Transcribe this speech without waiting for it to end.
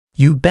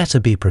You better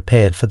be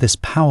prepared for this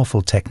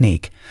powerful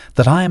technique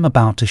that I am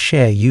about to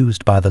share,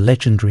 used by the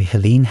legendary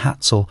Helene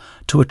Hadsell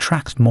to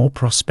attract more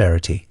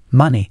prosperity,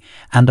 money,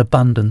 and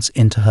abundance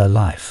into her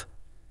life.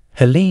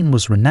 Helene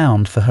was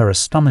renowned for her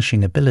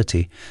astonishing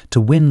ability to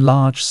win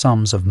large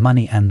sums of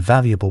money and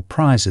valuable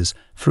prizes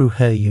through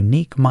her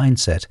unique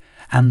mindset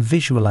and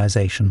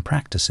visualization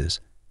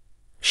practices.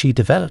 She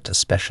developed a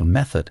special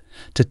method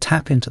to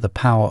tap into the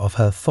power of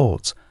her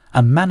thoughts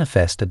and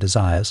manifest her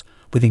desires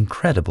with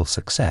incredible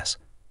success.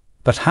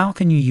 But how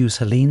can you use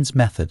Helene's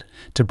method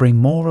to bring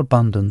more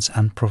abundance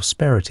and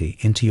prosperity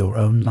into your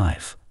own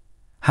life?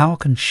 How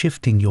can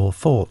shifting your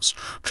thoughts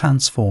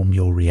transform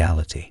your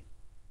reality?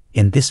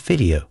 In this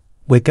video,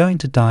 we're going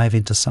to dive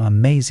into some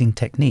amazing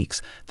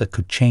techniques that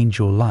could change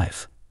your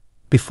life.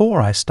 Before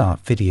I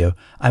start video,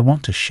 I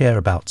want to share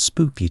about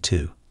Spooky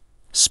 2.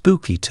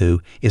 Spooky 2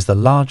 is the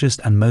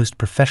largest and most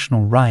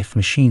professional rife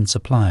machine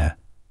supplier.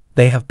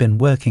 They have been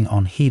working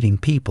on healing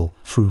people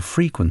through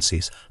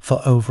frequencies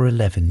for over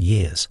 11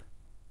 years.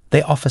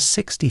 They offer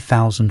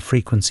 60,000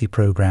 frequency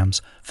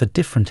programs for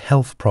different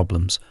health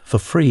problems for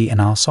free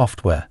in our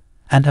software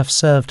and have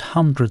served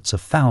hundreds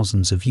of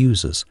thousands of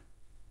users.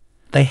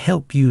 They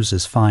help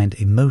users find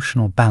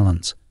emotional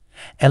balance,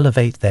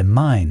 elevate their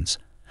minds,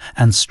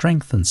 and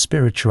strengthen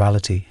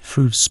spirituality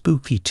through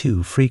Spooky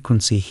 2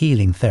 frequency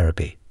healing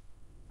therapy.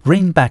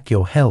 Bring back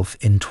your health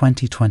in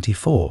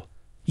 2024.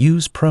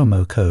 Use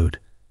promo code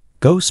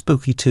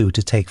GOSPOOKY2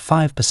 to take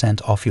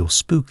 5% off your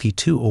Spooky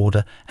 2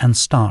 order and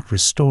start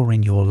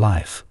restoring your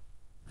life.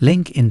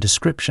 Link in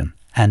description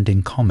and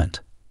in comment.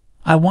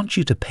 I want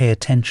you to pay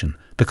attention,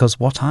 because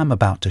what I'm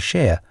about to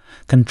share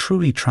can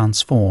truly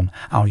transform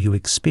how you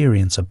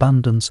experience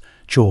abundance,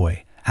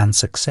 joy, and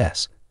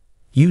success.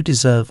 You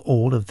deserve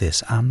all of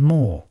this and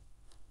more.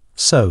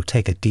 So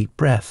take a deep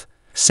breath,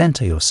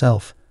 center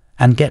yourself,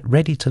 and get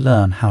ready to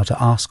learn how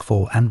to ask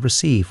for and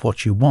receive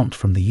what you want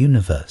from the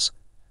universe.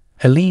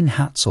 Helene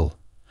Hadsell,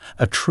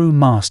 a true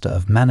master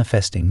of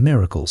manifesting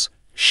miracles,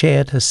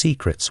 shared her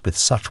secrets with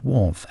such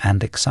warmth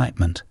and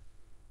excitement.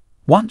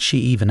 Once she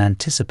even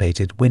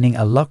anticipated winning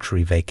a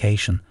luxury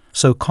vacation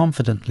so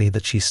confidently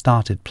that she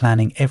started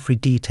planning every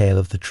detail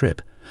of the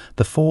trip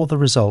before the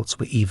results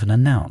were even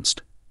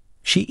announced.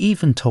 She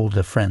even told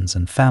her friends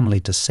and family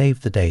to save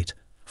the date,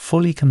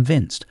 fully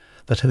convinced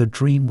that her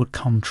dream would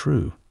come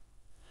true.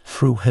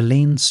 Through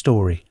Helene's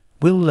story,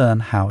 we'll learn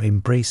how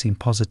embracing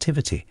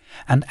positivity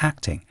and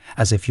acting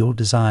as if your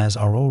desires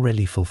are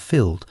already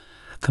fulfilled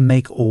can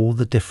make all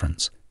the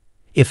difference.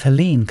 If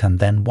Helene can,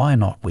 then why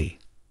not we?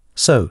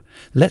 So,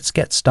 let's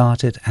get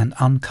started and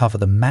uncover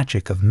the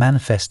magic of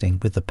manifesting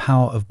with the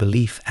power of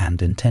belief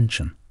and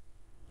intention.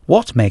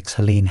 What makes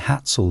Helene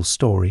Hadsell's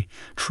story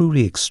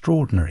truly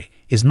extraordinary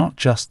is not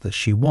just that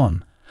she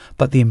won,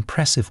 but the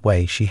impressive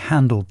way she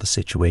handled the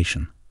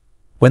situation.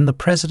 When the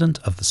president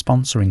of the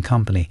sponsoring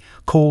company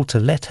called to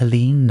let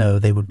Helene know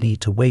they would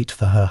need to wait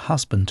for her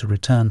husband to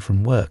return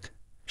from work,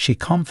 she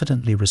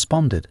confidently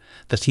responded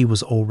that he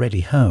was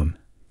already home,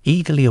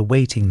 eagerly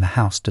awaiting the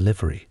house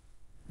delivery.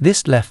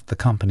 This left the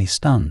company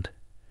stunned,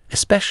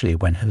 especially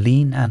when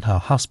Helene and her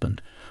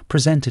husband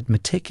presented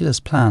meticulous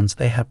plans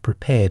they had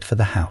prepared for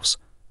the house.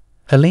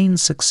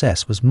 Helene's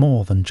success was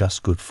more than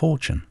just good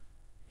fortune.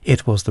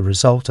 It was the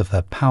result of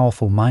her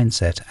powerful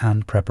mindset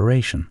and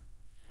preparation.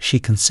 She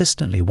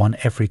consistently won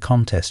every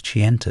contest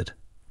she entered,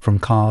 from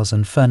cars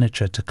and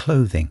furniture to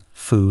clothing,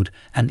 food,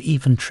 and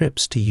even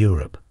trips to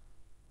Europe.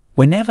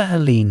 Whenever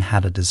Helene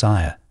had a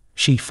desire,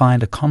 she'd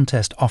find a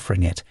contest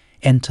offering it,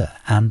 enter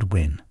and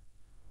win.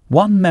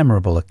 One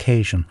memorable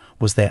occasion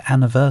was their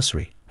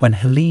anniversary, when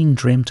Helene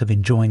dreamt of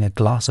enjoying a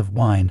glass of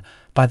wine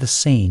by the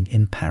Seine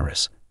in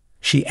Paris.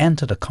 She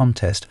entered a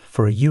contest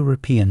for a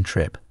European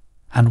trip,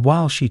 and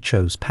while she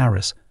chose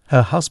Paris,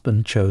 her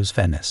husband chose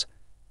Venice.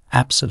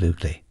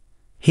 Absolutely.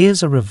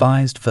 Here's a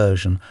revised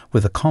version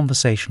with a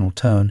conversational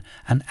tone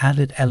and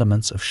added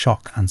elements of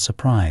shock and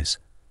surprise.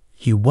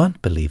 You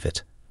won't believe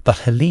it,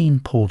 but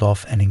Helene pulled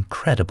off an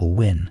incredible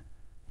win.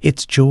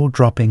 It's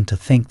jaw-dropping to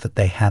think that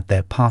they had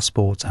their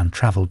passports and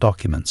travel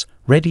documents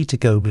ready to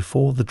go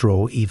before the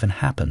draw even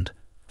happened,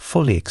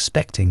 fully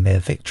expecting their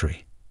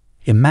victory.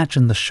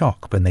 Imagine the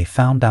shock when they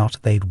found out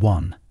they'd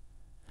won.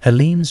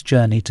 Helene's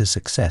journey to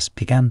success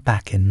began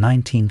back in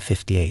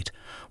 1958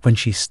 when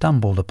she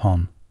stumbled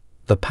upon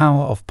The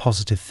Power of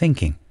Positive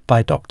Thinking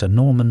by Dr.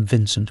 Norman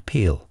Vincent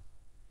Peale.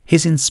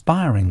 His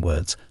inspiring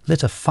words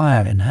lit a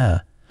fire in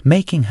her,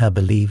 making her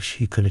believe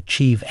she could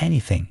achieve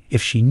anything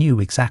if she knew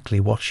exactly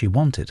what she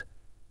wanted.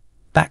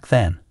 Back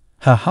then,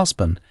 her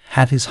husband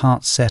had his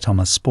heart set on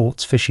a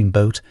sports fishing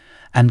boat,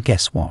 and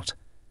guess what?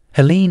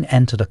 Helene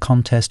entered a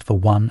contest for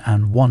one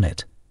and won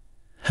it.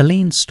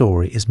 Helene's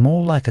story is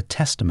more like a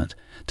testament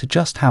to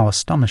just how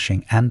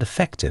astonishing and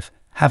effective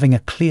having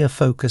a clear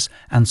focus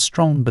and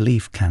strong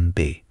belief can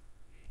be.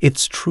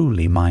 It's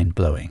truly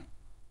mind-blowing.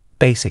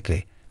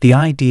 Basically, the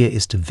idea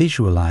is to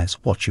visualize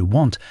what you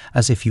want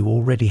as if you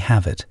already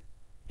have it.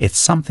 It's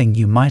something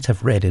you might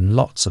have read in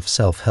lots of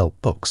self-help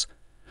books.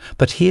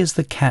 But here's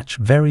the catch: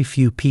 very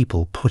few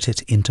people put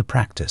it into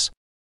practice.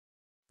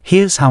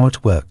 Here's how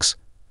it works.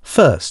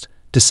 First,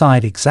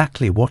 decide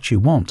exactly what you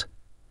want.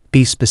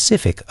 Be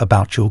specific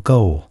about your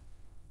goal.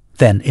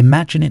 Then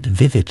imagine it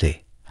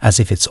vividly,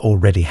 as if it's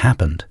already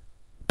happened.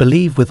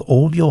 Believe with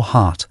all your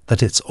heart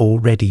that it's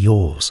already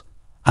yours.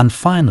 And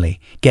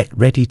finally, get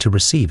ready to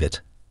receive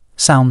it.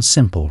 Sounds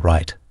simple,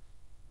 right?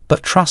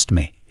 But trust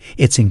me,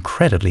 it's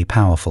incredibly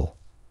powerful.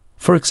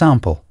 For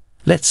example,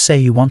 let's say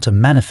you want to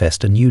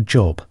manifest a new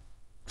job.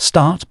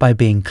 Start by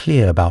being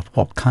clear about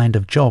what kind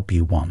of job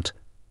you want.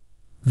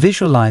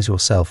 Visualize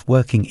yourself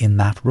working in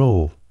that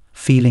role,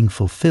 feeling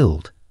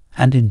fulfilled,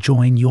 and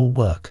enjoying your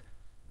work.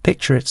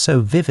 Picture it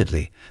so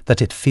vividly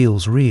that it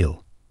feels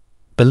real.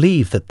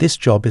 Believe that this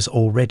job is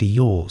already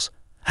yours,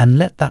 and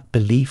let that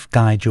belief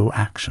guide your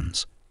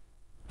actions.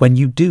 When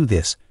you do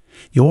this,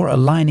 you're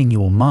aligning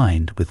your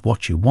mind with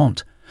what you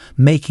want,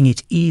 making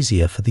it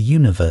easier for the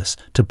universe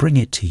to bring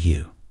it to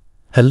you.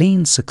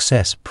 Helene's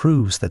success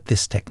proves that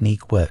this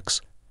technique works.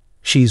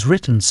 She's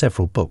written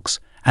several books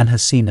and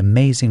has seen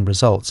amazing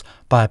results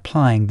by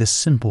applying this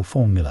simple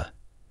formula.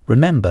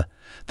 Remember,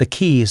 the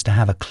key is to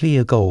have a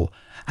clear goal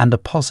and a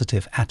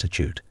positive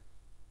attitude.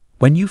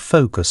 When you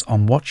focus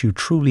on what you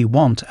truly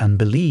want and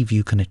believe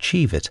you can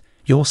achieve it,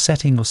 you're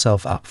setting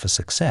yourself up for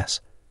success.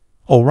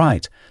 All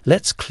right,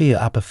 let's clear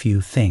up a few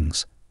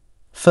things.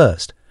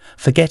 First,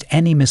 forget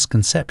any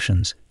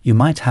misconceptions you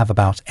might have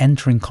about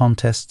entering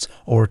contests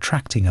or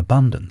attracting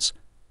abundance.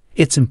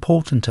 It's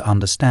important to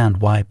understand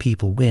why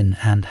people win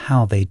and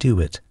how they do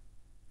it.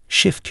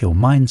 Shift your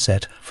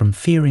mindset from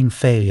fearing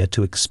failure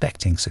to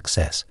expecting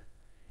success.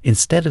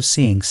 Instead of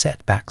seeing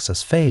setbacks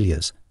as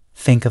failures,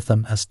 think of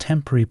them as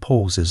temporary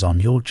pauses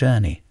on your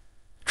journey.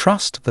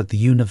 Trust that the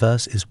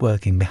universe is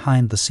working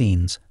behind the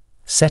scenes,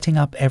 setting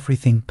up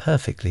everything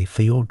perfectly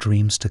for your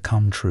dreams to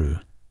come true.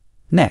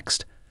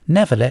 Next,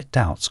 never let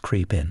doubts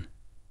creep in.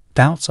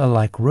 Doubts are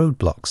like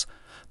roadblocks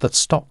that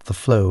stop the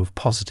flow of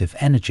positive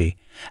energy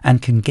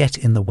and can get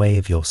in the way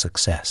of your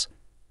success.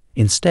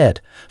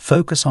 Instead,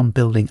 focus on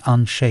building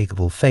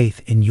unshakable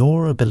faith in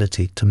your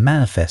ability to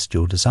manifest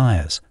your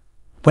desires.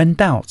 When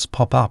doubts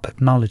pop up,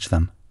 acknowledge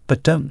them,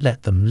 but don't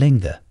let them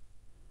linger.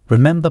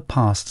 Remember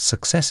past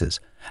successes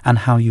and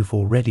how you've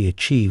already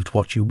achieved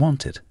what you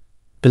wanted.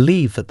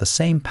 Believe that the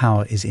same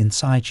power is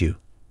inside you,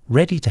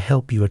 ready to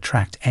help you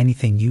attract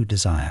anything you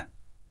desire.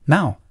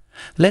 Now,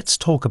 let's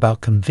talk about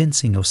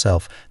convincing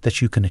yourself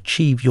that you can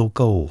achieve your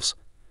goals.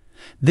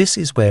 This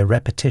is where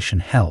repetition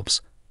helps.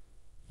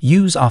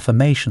 Use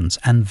affirmations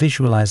and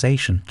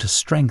visualization to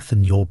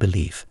strengthen your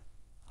belief.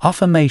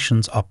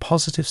 Affirmations are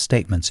positive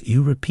statements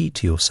you repeat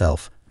to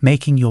yourself,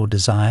 making your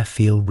desire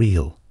feel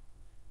real.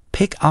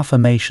 Pick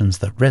affirmations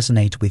that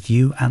resonate with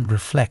you and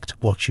reflect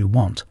what you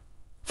want.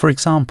 For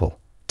example,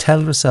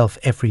 tell yourself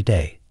every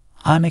day,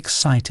 "I'm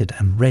excited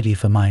and ready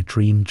for my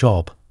dream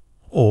job,"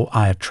 or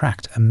 "I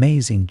attract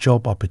amazing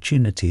job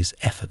opportunities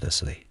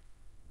effortlessly."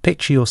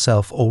 Picture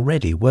yourself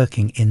already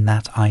working in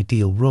that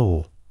ideal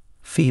role,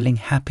 feeling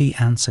happy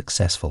and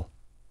successful.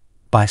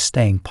 By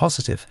staying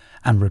positive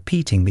and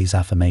repeating these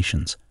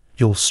affirmations,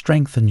 you'll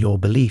strengthen your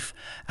belief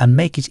and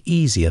make it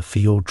easier for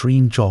your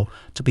dream job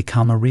to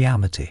become a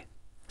reality.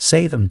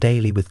 Say them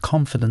daily with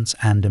confidence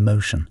and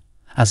emotion,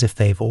 as if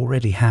they've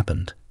already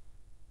happened.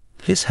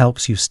 This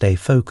helps you stay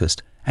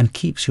focused and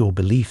keeps your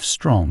belief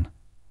strong.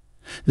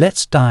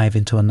 Let's dive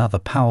into another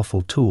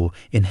powerful tool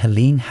in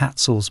Helene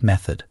Hadsell's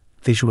method,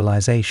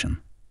 visualization.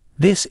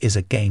 This is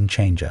a game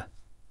changer.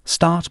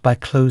 Start by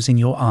closing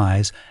your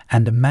eyes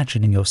and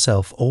imagining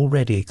yourself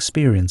already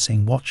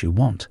experiencing what you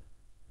want.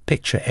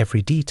 Picture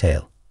every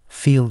detail,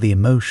 feel the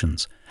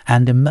emotions,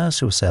 and immerse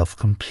yourself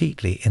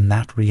completely in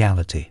that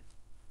reality.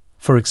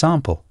 For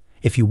example,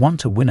 if you want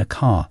to win a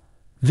car,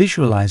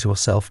 visualize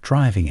yourself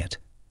driving it.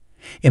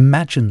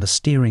 Imagine the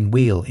steering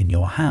wheel in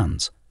your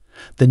hands,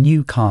 the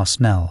new car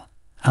smell,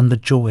 and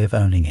the joy of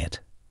owning it.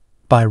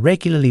 By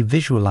regularly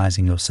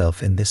visualizing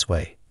yourself in this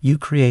way, you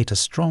create a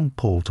strong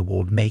pull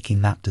toward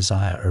making that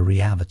desire a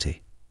reality.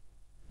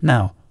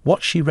 Now,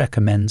 what she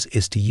recommends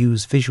is to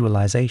use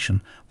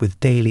visualization with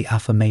daily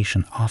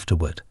affirmation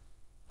afterward.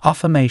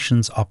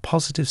 Affirmations are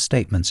positive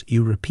statements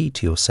you repeat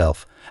to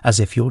yourself as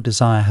if your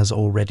desire has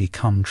already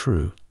come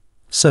true.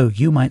 So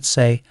you might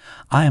say,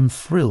 "I am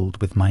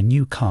thrilled with my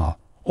new car,"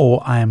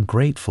 or "I am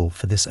grateful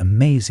for this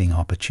amazing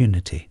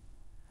opportunity."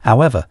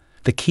 However,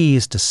 the key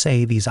is to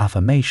say these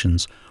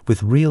affirmations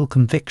with real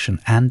conviction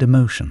and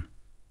emotion.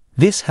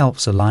 This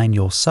helps align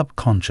your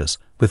subconscious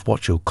with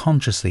what you're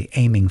consciously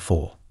aiming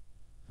for.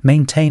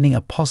 Maintaining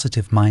a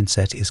positive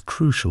mindset is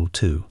crucial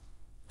too.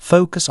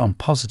 Focus on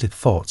positive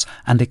thoughts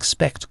and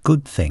expect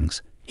good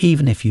things,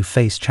 even if you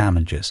face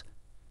challenges.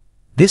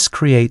 This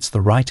creates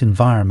the right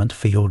environment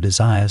for your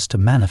desires to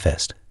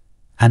manifest.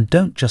 And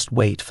don't just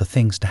wait for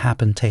things to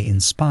happen, take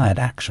inspired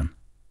action.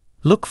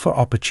 Look for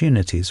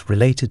opportunities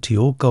related to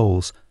your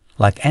goals,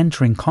 like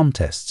entering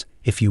contests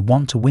if you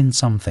want to win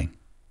something.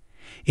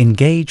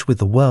 Engage with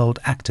the world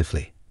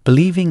actively,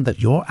 believing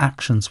that your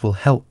actions will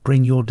help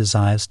bring your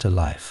desires to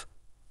life.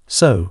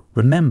 So,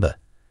 remember,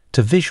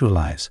 to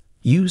visualize,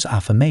 use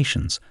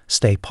affirmations,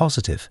 stay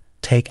positive,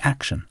 take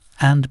action,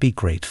 and be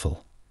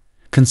grateful.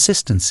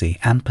 Consistency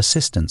and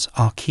persistence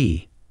are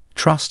key.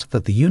 Trust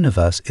that the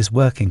universe is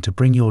working to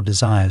bring your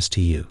desires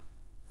to you.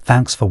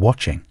 Thanks for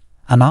watching,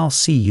 and I'll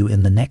see you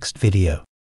in the next video.